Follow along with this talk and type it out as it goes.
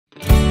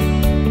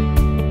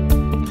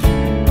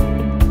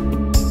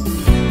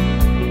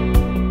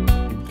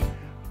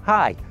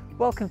Hi,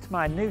 welcome to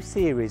my new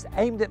series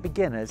aimed at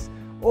beginners,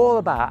 all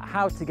about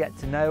how to get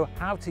to know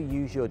how to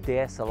use your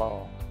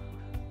DSLR.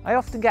 I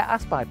often get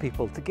asked by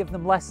people to give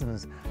them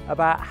lessons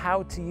about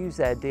how to use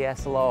their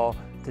DSLR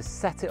to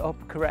set it up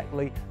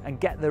correctly and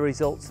get the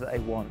results that they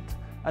want.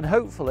 And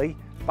hopefully,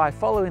 by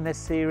following this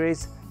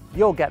series,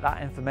 you'll get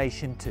that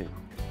information too.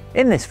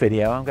 In this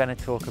video, I'm going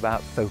to talk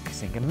about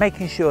focusing and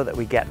making sure that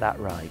we get that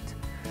right.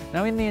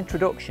 Now, in the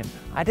introduction,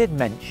 I did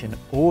mention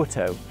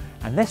auto,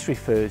 and this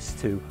refers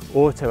to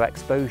auto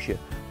exposure,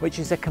 which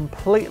is a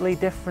completely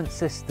different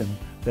system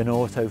than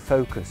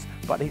autofocus,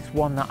 but it's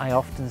one that I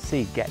often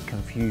see get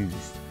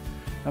confused.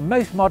 And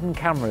most modern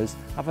cameras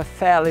have a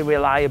fairly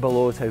reliable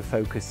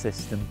autofocus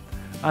system,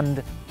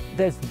 and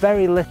there's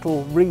very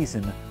little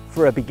reason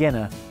for a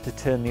beginner to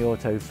turn the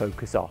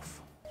autofocus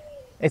off.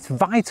 It's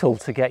vital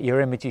to get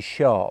your images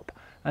sharp,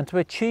 and to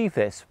achieve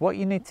this, what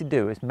you need to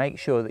do is make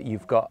sure that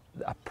you've got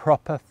a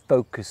proper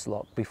focus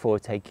lock before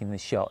taking the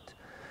shot.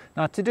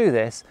 Now, to do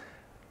this,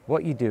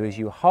 what you do is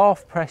you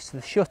half press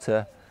the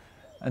shutter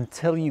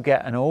until you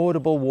get an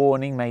audible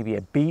warning, maybe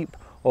a beep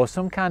or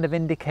some kind of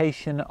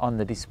indication on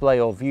the display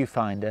or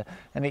viewfinder,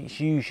 and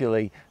it's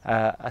usually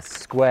a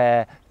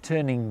square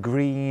turning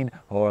green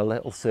or a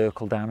little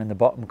circle down in the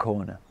bottom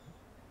corner.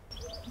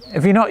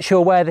 If you're not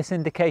sure where this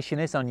indication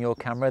is on your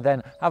camera,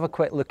 then have a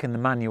quick look in the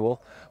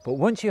manual. But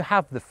once you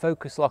have the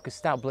focus lock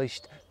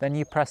established, then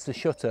you press the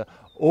shutter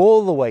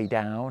all the way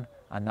down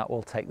and that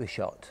will take the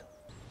shot.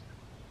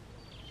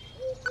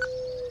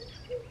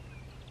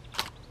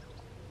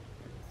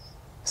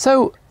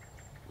 So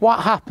what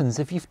happens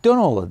if you've done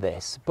all of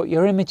this, but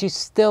your images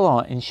still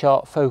aren't in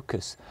sharp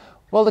focus?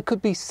 Well, there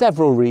could be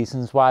several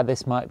reasons why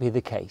this might be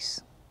the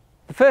case.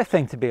 The first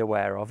thing to be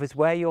aware of is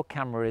where your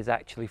camera is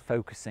actually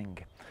focusing.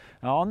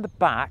 Now, on the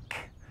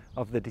back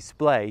of the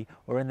display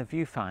or in the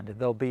viewfinder,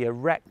 there'll be a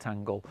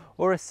rectangle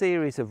or a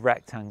series of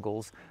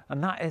rectangles,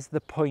 and that is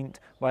the point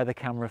where the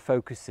camera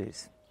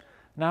focuses.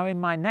 Now, in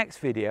my next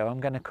video,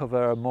 I'm going to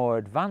cover a more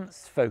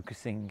advanced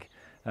focusing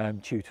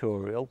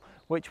tutorial,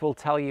 which will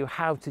tell you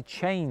how to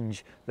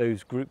change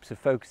those groups of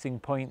focusing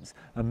points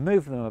and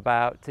move them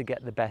about to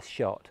get the best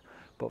shot.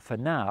 But for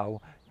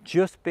now,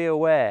 just be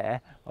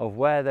aware of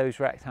where those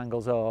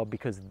rectangles are,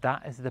 because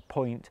that is the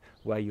point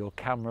where your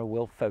camera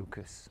will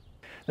focus.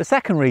 The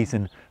second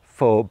reason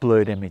for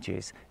blurred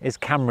images is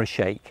camera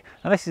shake,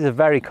 and this is a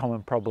very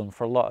common problem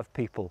for a lot of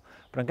people,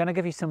 but I'm going to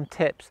give you some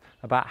tips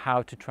about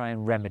how to try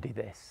and remedy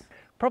this.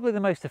 Probably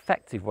the most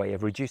effective way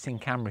of reducing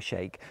camera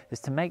shake is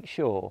to make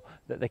sure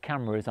that the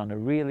camera is on a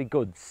really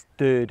good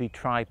sturdy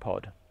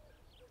tripod.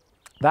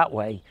 That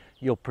way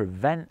you'll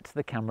prevent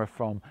the camera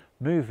from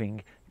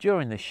moving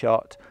during the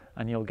shot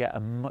and you'll get a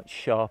much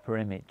sharper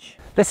image.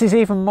 This is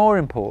even more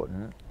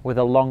important with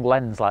a long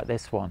lens like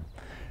this one.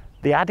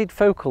 The added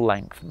focal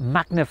length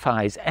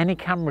magnifies any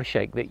camera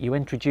shake that you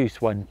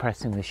introduce when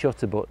pressing the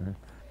shutter button.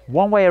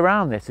 One way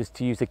around this is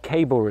to use a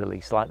cable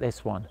release like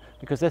this one,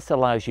 because this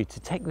allows you to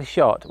take the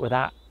shot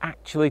without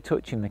actually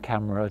touching the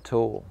camera at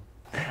all.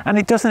 And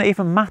it doesn't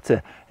even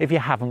matter if you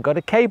haven't got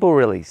a cable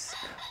release.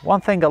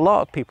 One thing a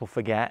lot of people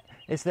forget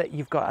is that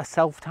you've got a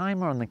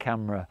self-timer on the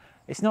camera.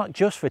 It's not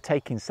just for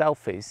taking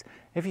selfies.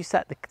 If you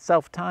set the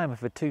self-timer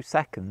for 2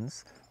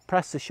 seconds,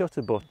 press the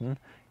shutter button,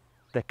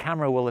 the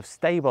camera will have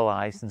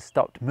stabilized and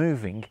stopped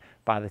moving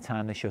by the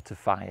time the shutter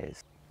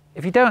fires.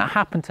 If you don't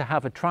happen to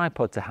have a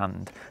tripod to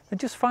hand, then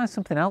just find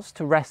something else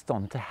to rest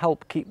on to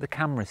help keep the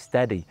camera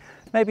steady.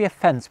 Maybe a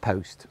fence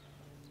post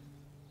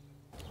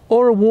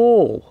or a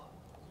wall.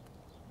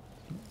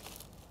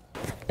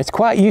 It's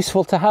quite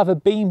useful to have a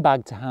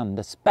beanbag to hand,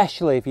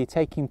 especially if you're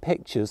taking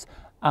pictures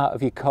out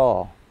of your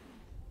car.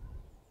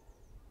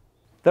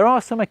 There are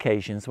some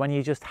occasions when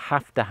you just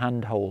have to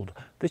handhold.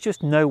 There's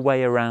just no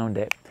way around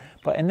it.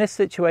 But in this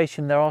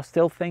situation, there are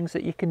still things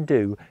that you can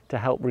do to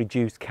help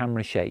reduce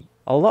camera shake.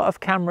 A lot of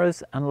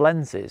cameras and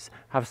lenses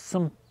have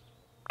some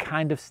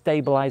kind of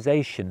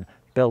stabilization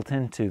built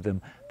into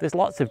them. There's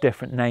lots of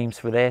different names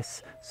for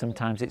this.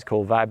 Sometimes it's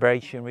called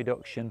vibration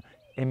reduction,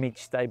 image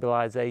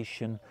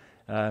stabilization,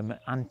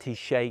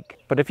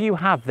 anti-shake. But if you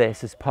have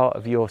this as part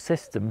of your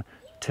system,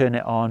 turn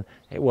it on,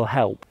 it will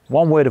help.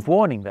 One word of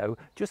warning though,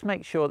 just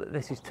make sure that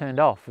this is turned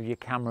off if your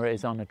camera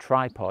is on a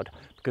tripod,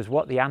 because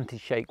what the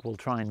anti-shake will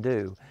try and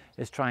do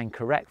is try and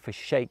correct for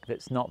shake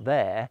that's not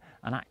there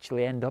and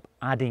actually end up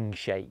adding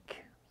shake.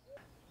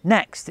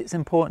 Next, it's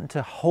important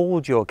to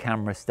hold your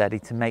camera steady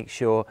to make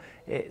sure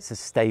it's as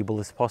stable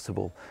as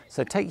possible.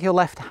 So take your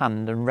left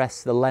hand and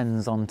rest the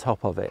lens on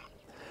top of it.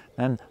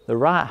 Then the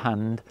right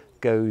hand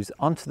goes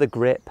onto the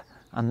grip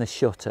and the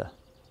shutter.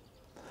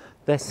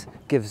 This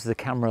gives the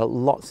camera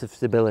lots of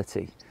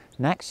stability.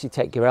 Next, you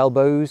take your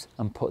elbows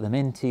and put them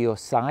into your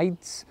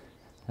sides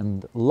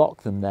and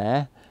lock them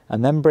there,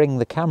 and then bring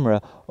the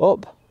camera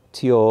up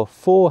to your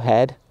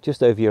forehead,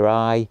 just over your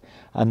eye,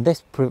 and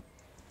this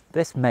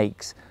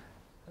makes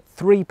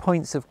 3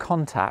 points of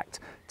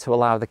contact to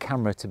allow the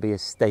camera to be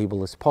as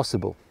stable as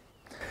possible.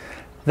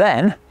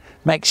 Then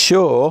make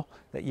sure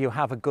that you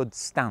have a good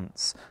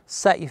stance.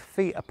 Set your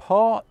feet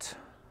apart,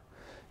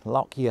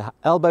 Lock your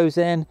elbows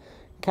in,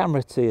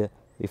 camera to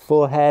your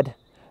forehead,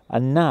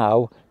 and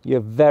now you're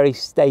very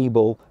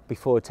stable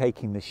before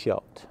taking the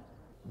shot.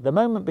 The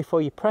moment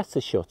before you press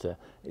the shutter,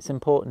 it's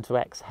important to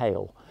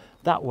exhale.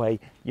 That way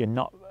you're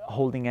not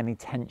holding any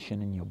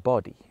tension in your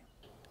body.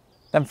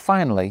 Then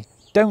finally,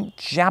 don't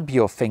jab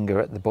your finger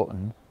at the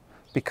button,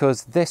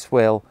 because this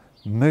will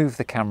move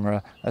the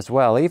camera as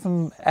well.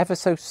 Even ever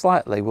so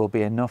slightly will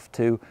be enough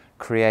to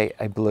create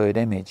a blurred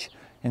image.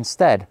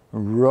 Instead,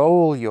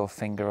 roll your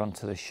finger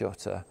onto the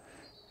shutter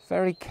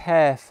very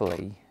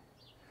carefully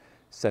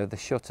so the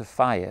shutter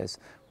fires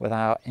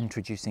without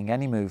introducing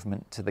any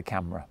movement to the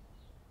camera.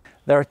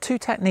 There are two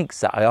techniques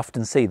that I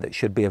often see that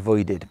should be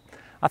avoided.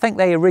 I think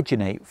they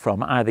originate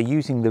from either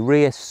using the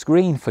rear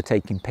screen for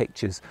taking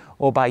pictures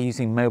or by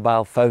using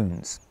mobile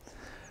phones.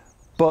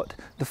 But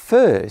the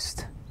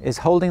first is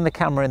holding the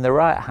camera in the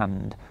right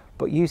hand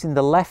but using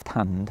the left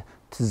hand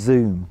to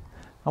zoom.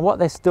 And what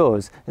this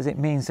does is it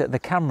means that the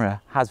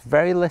camera has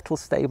very little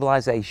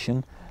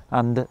stabilization,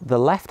 and the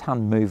left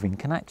hand moving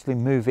can actually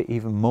move it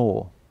even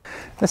more.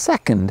 The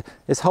second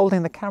is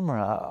holding the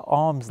camera at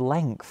arm's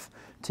length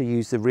to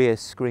use the rear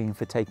screen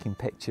for taking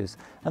pictures.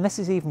 And this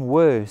is even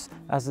worse,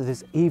 as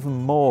there's even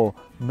more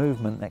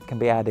movement that can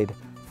be added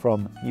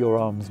from your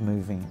arms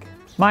moving.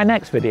 My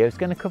next video is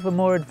going to cover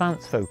more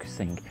advanced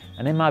focusing,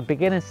 and in my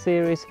beginner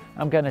series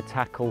I'm going to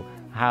tackle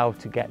how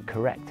to get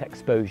correct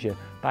exposure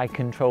by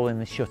controlling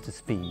the shutter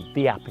speed,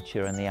 the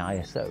aperture and the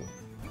ISO.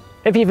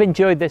 If you've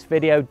enjoyed this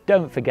video,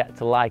 don't forget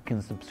to like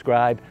and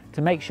subscribe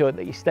to make sure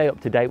that you stay up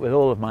to date with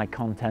all of my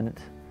content.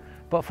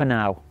 But for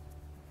now,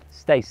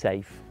 stay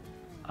safe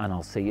and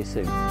I'll see you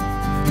soon.